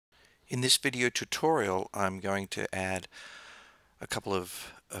In this video tutorial, I'm going to add a couple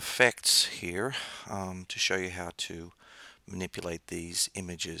of effects here to show you how to manipulate these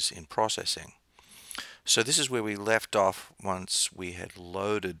images in processing. So this is where we left off once we had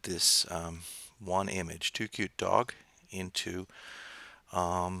loaded this one image, Too Cute Dog, into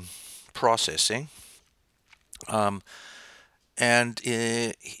processing. And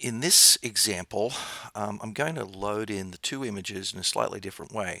in this example, I'm going to load in the two images in a slightly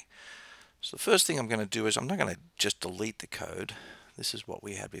different way. So the first thing I'm going to do is I'm not going to just delete the code. This is what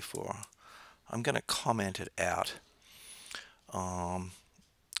we had before. I'm going to comment it out. I'm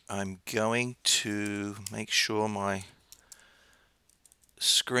going to make sure my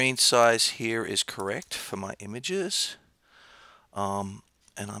screen size here is correct for my images. And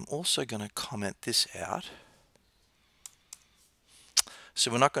I'm also going to comment this out.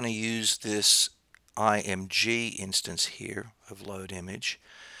 So we're not going to use this IMG instance here of load image.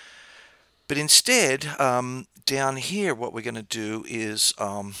 But instead, down here, what we're going to do is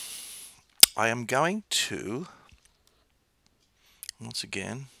I am going to, once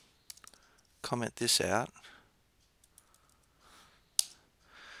again, comment this out.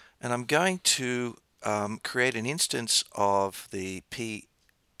 And I'm going to create an instance of the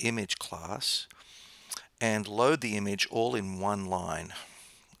pImage class and load the image all in one line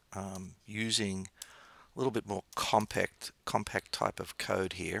using a little bit more compact type of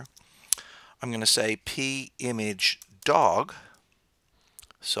code here. I'm going to say pImage dog.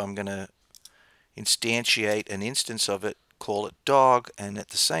 So I'm going to instantiate an instance of it, call it dog, and at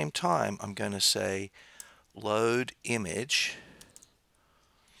the same time I'm going to say load image.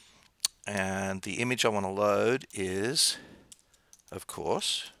 And the image I want to load is, of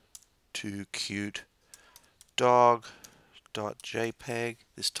course, Too Cute Dog.jpg.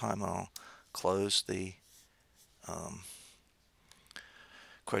 This time I'll close the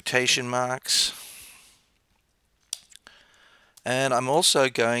quotation marks. And I'm also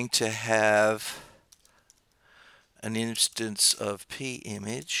going to have an instance of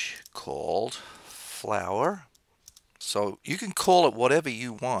pImage called flower. So you can call it whatever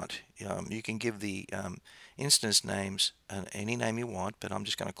you want. You can give the instance names any name you want, but I'm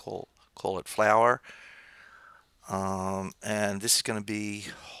just going to call it flower. And this is going to be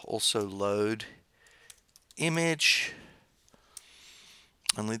also load image.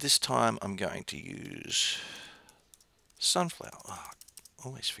 Only this time I'm going to use sunflower. Oh, I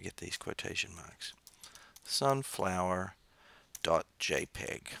always forget these quotation marks.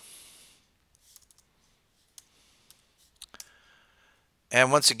 Sunflower.jpg.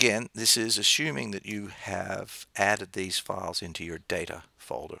 And once again, this is assuming that you have added these files into your data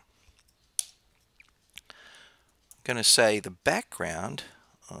folder. I'm going to say the background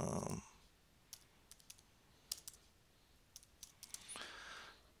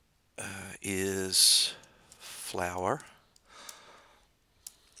is flower.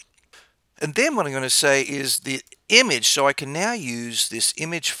 And then what I'm going to say is the image, so I can now use this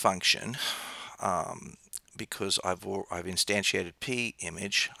image function because I've instantiated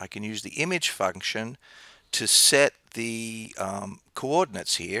pImage. I can use the image function to set the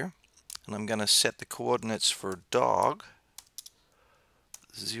coordinates here. And I'm going to set the coordinates for dog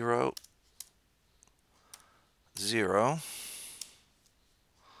 0, 0.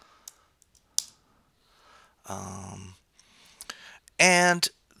 And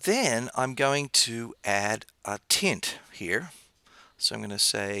then I'm going to add a tint here. So I'm going to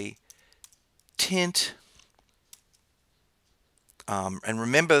say tint. And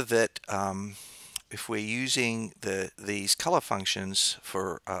remember that if we're using these color functions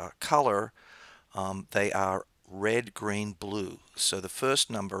for color, they are red, green, blue. So the first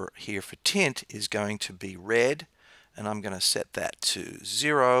number here for tint is going to be red, and I'm going to set that to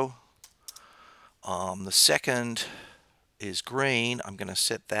 0. The second is green. I'm going to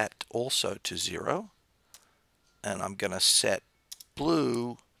set that also to 0. And I'm going to set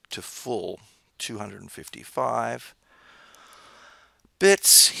blue to full, 255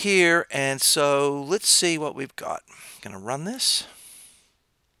 bits here. And so let's see what we've got. I'm going to run this.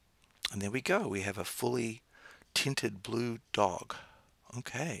 And there we go. We have a fully tinted blue dog.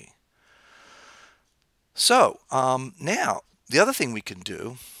 Okay. So now the other thing we can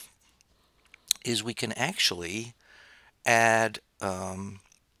do is we can actually add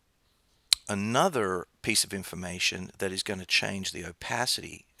another piece of information that is going to change the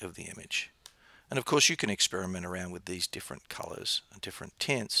opacity of the image. And of course you can experiment around with these different colors and different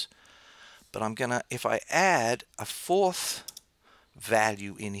tints. But I'm going to, if I add a fourth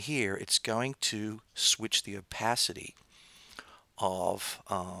value in here, it's going to switch the opacity of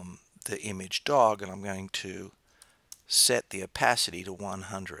the image dog, and I'm going to set the opacity to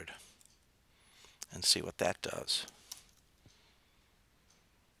 100. and see what that does.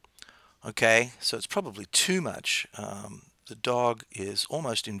 Okay, so it's probably too much. The dog is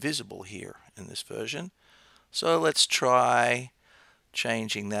almost invisible here in this version. So let's try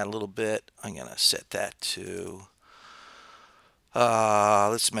changing that a little bit. I'm going to set that to,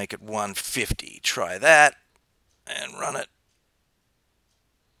 let's make it 150. Try that and run it.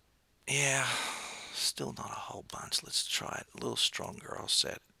 Yeah, still not a whole bunch. Let's try it a little stronger. I'll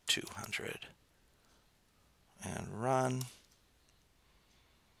set 200 and run.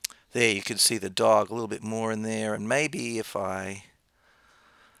 There you can see the dog a little bit more in there, and maybe if I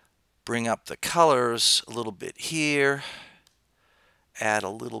bring up the colors a little bit here, add a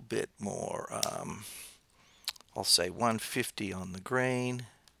little bit more, I'll say 150 on the green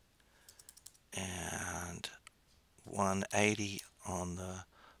and 180 on the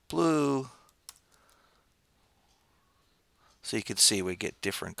blue. So you can see we get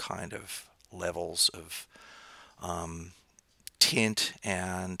different kind of levels of tint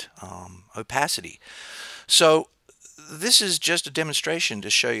and opacity. So this is just a demonstration to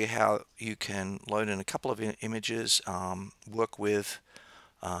show you how you can load in a couple of images, work with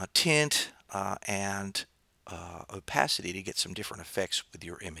tint and opacity to get some different effects with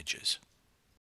your images.